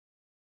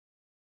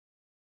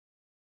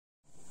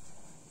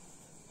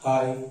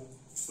Hi,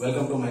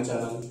 welcome to my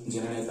channel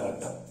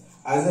JanaNETHA.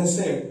 As I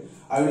said,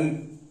 I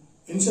will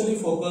initially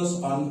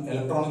focus on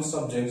electronics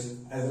subjects,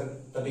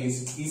 that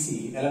is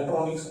ECE,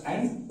 electronics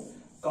and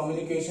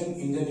communication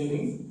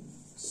engineering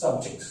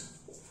subjects.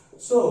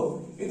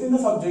 So within the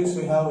subjects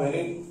we have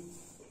very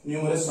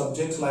numerous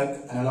subjects like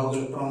analog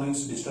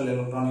electronics, digital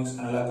electronics,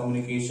 analog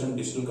communication,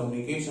 digital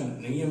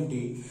communication, and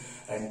EMT,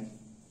 and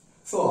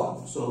so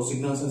on. So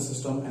signals and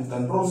system and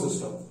control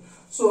system.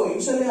 So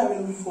initially I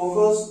will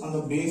focus on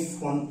the base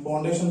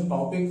foundation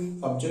topic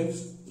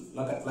subjects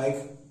like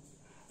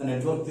the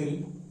network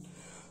theory.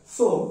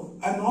 So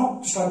I am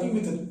not starting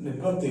with the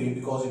network theory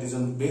because it is a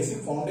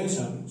basic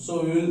foundation.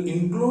 So we will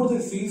include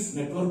this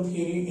network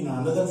theory in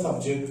another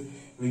subject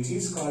which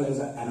is called as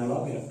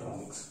analog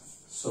electronics.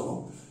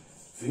 So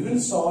we will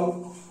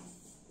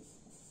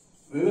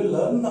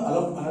learn the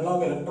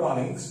analog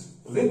electronics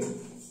with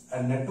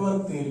a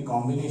network theory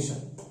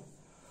combination.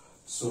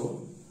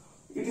 So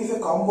it is a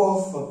combo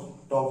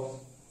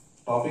of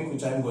topic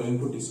which I am going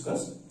to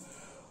discuss.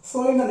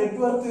 So in the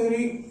network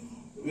theory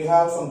we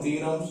have some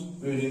theorems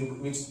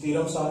which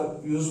theorems are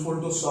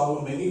useful to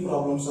solve many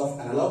problems of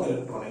analog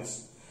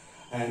electronics.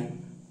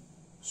 And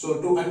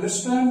so to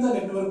understand the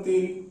network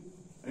theory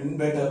in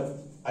better,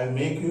 I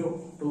make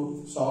you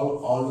to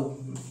solve all the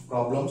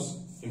problems,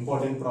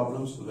 important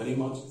problems very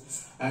much.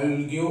 I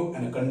will give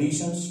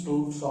conditions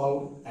to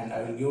solve, and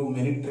I will give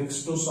many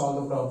tricks to solve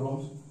the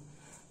problems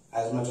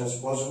as much as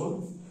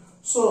possible.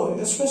 So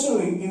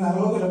especially in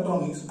analog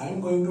electronics, I am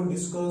going to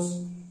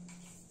discuss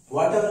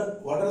what are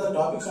the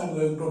topics I am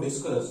going to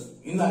discuss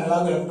in the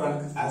analog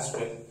electronic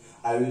aspect.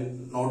 I will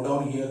note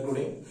down here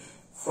today.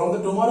 From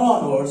the tomorrow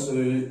onwards,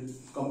 we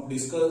will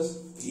discuss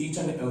each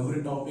and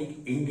every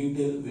topic in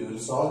detail. We will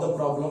solve the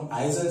problem.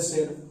 As I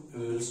said,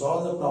 we will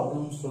solve the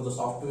problems through the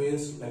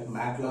softwares like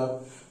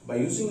MATLAB. By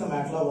using the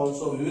MATLAB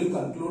also, we will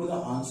conclude the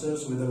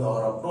answers whether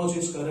our approach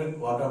is correct,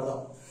 what are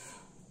the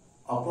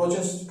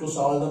approaches to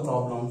solve the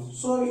problem.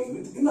 So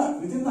within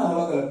the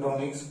analog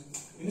electronics,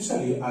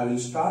 initially I will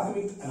start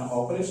with an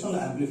operational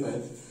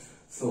amplifier.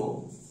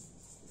 So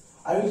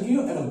I will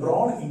give a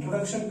broad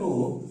introduction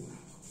to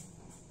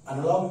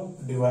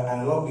analog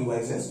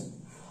devices.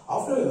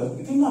 After that,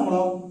 within the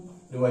analog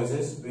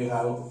devices we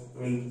will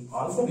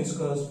also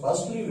discuss,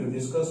 firstly we will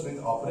discuss with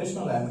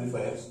operational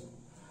amplifiers,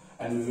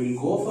 and we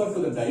will go for to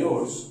the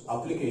diodes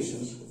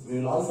applications. We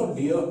will also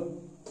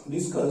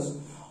discuss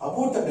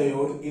about the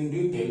diode in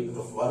detail,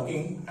 the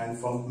working and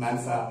from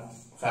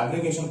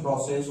fabrication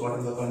process, what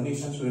are the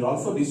conditions. We will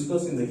also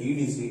discuss in the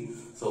EDC.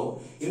 So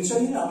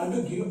initially I want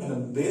to give a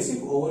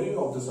basic overview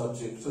of the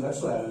subject. So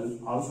that's why I will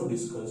also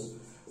discuss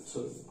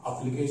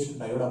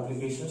diode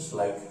applications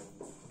like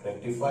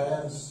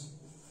rectifiers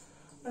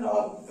and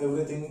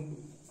everything,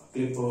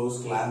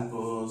 clippers,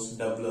 clampers,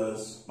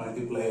 doublers,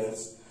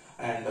 multipliers,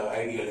 and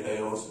ideal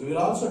diodes. We will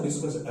also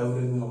discuss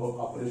everything about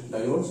operational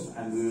diodes,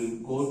 and we will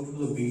go to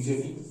the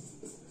BJT.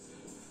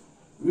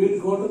 We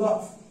will go to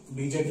the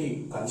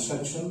BJT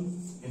construction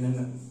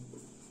in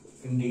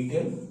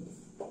detail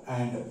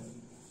and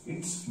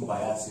its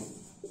biasing.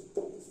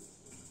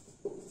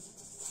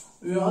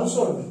 We will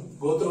also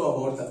go through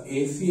about the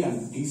AC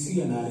and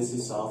DC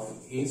analysis of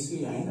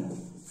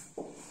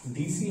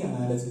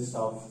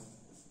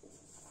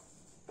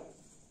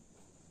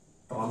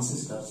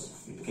transistors.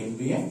 It can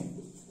be a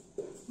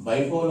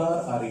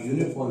bipolar or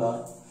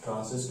unipolar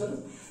transistor.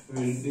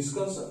 We will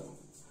discuss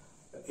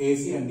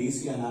AC and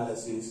DC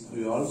analysis.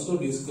 We also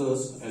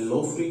discuss a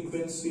low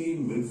frequency,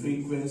 mid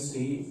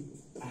frequency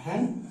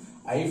and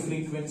high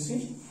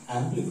frequency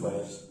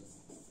amplifiers.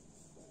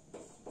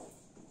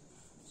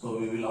 So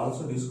we will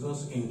also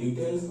discuss in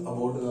details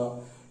about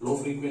the low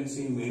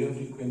frequency, medium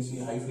frequency,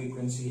 high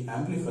frequency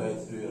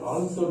amplifiers. We will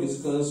also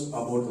discuss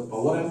about the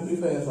power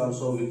amplifiers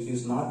also, which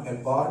is not a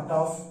part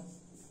of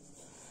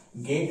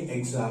GATE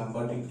exam,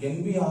 but it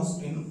can be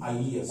asked in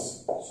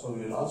IES. So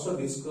we will also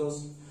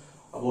discuss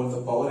about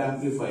the power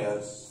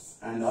amplifiers,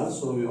 and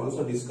also we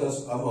also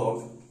discuss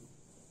about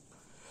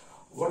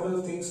what are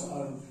the things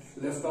are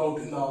left out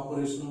in the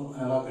operational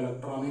analog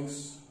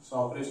electronics. So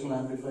operational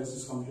amplifiers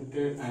is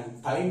completed,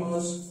 and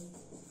timers,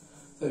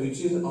 so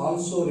which is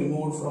also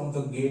removed from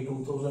the GATE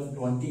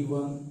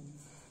 2021.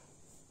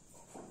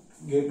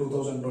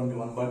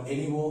 But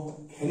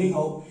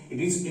anyhow, it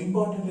is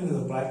important in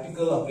the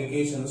practical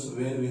applications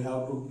where we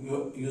have to we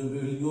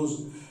will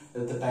use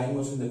the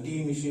timers in the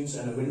tea machines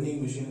and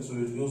vending machines.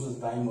 We will use the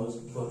timers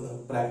for the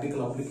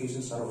practical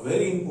applications are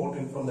very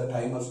important from the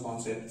timers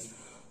concept.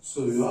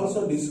 So we will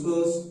also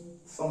discuss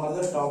some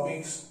other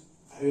topics.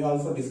 We are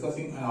also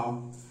discussing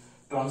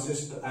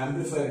transistor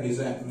amplifier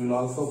design. We will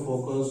also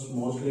focus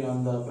mostly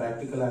on the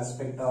practical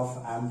aspect of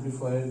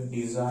amplifier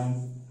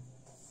design.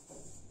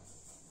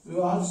 We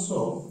will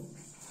also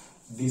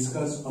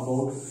discuss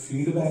about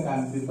feedback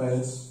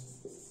amplifiers.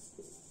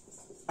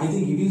 I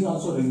think it is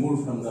also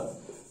removed from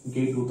the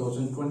GATE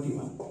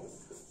 2021.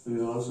 We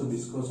will also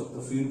discuss of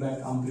the feedback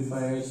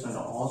amplifiers and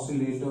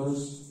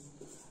oscillators,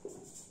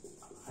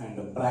 and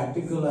the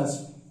practical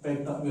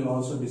aspect. We will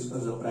also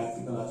discuss the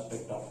practical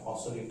aspect of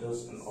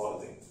oscillators and all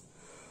things.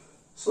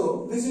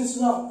 So this is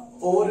the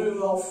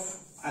overview of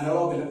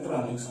analog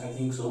electronics, I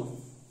think so.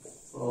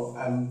 So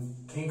I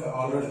think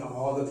already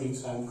all the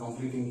things I am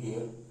completing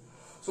here.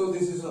 So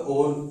this is the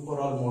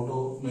overall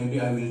motto. Maybe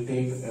I will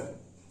take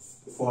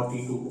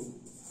 40 to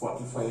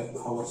 45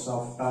 hours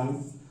of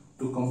time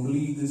to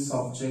complete this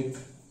subject,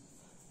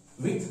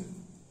 with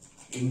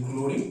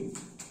including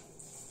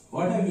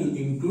what I will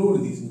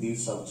include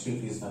this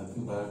subject is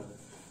nothing but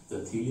the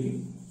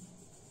theory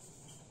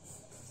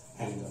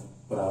and the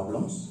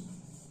problems,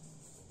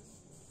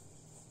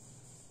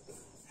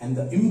 and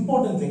the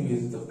important thing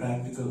is the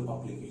practical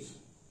application,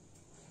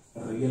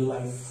 real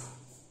life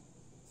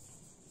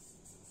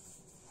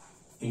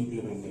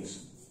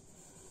implementation,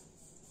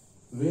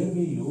 where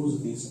we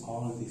use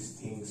all these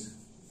things.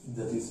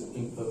 That is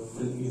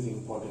everything is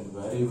important,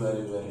 very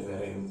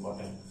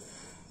important.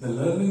 The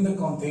learning the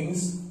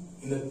things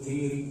in the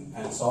theory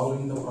and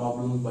solving the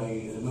problems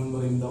by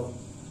remembering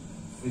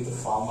with the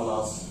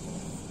formulas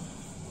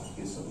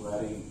is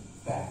very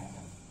bad.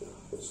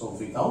 So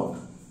without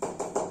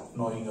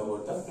knowing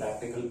about the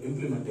practical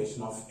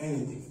implementation of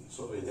anything,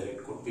 so whether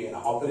it could be an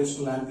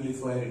operational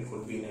amplifier, it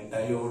could be in a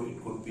diode,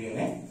 it could be in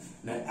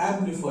an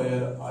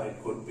amplifier, or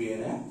it could be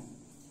in an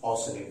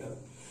oscillator.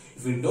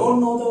 If we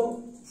don't know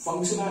the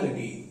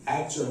functionality,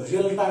 actual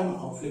real-time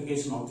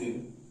application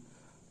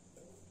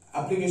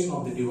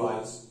of the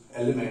device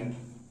element,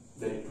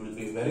 then it will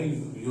be very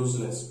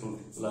useless to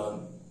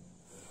learn.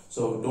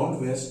 So don't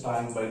waste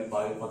time by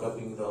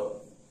picking the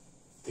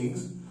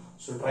things.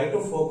 So try to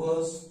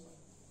focus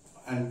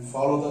and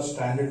follow the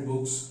standard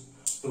books.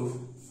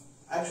 To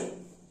actually,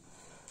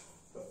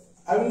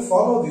 I will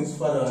follow this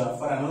for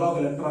analog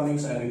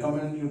electronics. I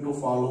recommend you to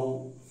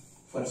follow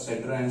for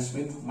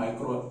JanaNETha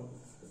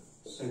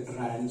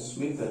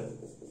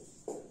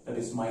that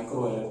is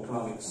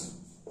microelectronics.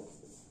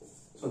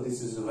 So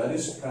this is a very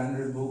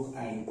standard book,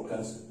 and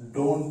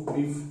don't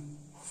be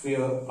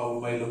fear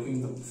by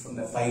looking from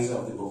the size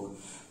of the book,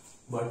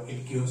 but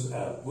it gives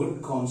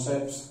good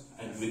concepts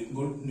and with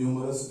good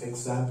numerous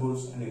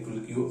examples, and it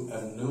will give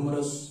a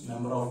numerous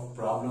number of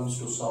problems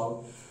to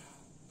solve.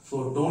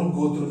 So don't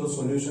go through the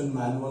solution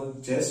manual,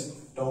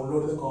 just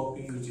download the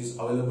copy which is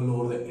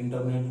available over the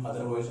internet.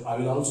 Otherwise, I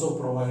will also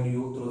provide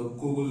you through the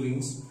Google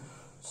links,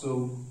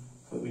 so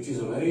which is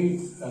a very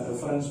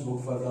reference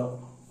book for the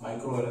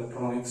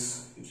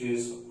microelectronics, which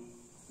is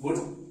good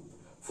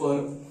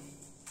for.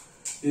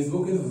 This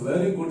book is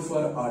very good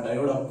for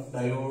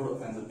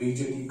diode and the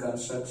BJT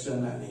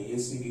construction and the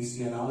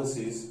AC/DC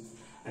analysis,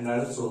 and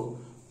also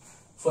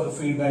for the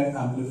feedback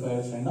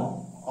amplifiers and the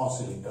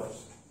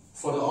oscillators.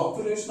 For the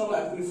operational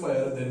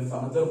amplifier, there is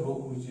another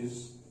book which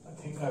is, I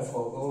think I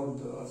forgot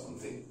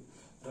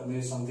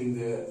something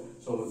there.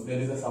 So there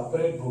is a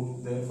separate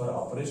book there for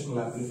operational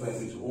amplifier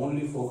which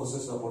only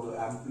focuses about the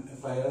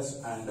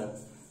amplifiers and the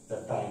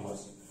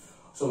timers.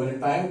 So when the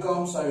time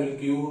comes, I will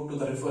give to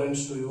the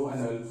reference to you,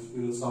 and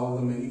we will solve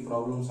the many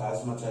problems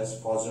as much as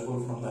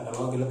possible from the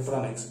analog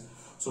electronics.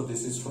 So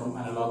this is from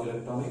analog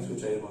electronics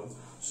which I want.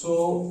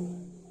 So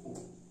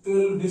we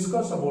will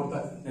discuss about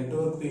the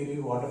network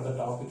theory. What are the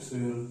topics we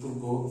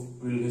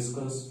will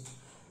discuss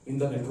in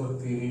the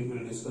network theory. We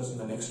will discuss in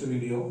the next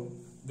video,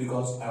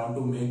 because I want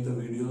to make the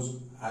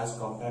videos as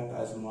compact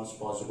as much as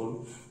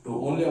possible. I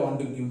want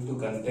to give the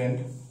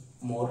content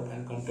more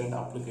and content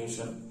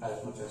application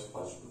as much as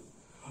possible.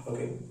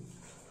 Okay,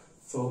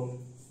 so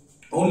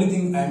only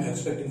thing I am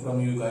expecting from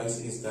you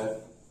guys is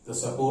that the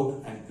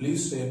support, and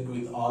please share it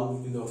with all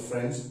with your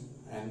friends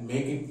and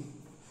make it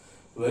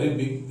very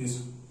big.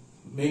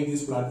 Make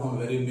this platform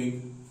very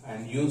big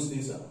and use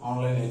this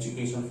online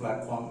education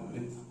platform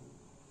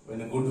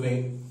in a good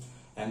way.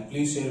 And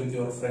please share with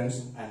your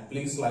friends, and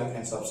please like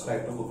and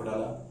subscribe to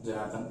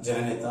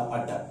JanaNETHA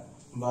Adda.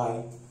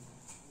 Bye.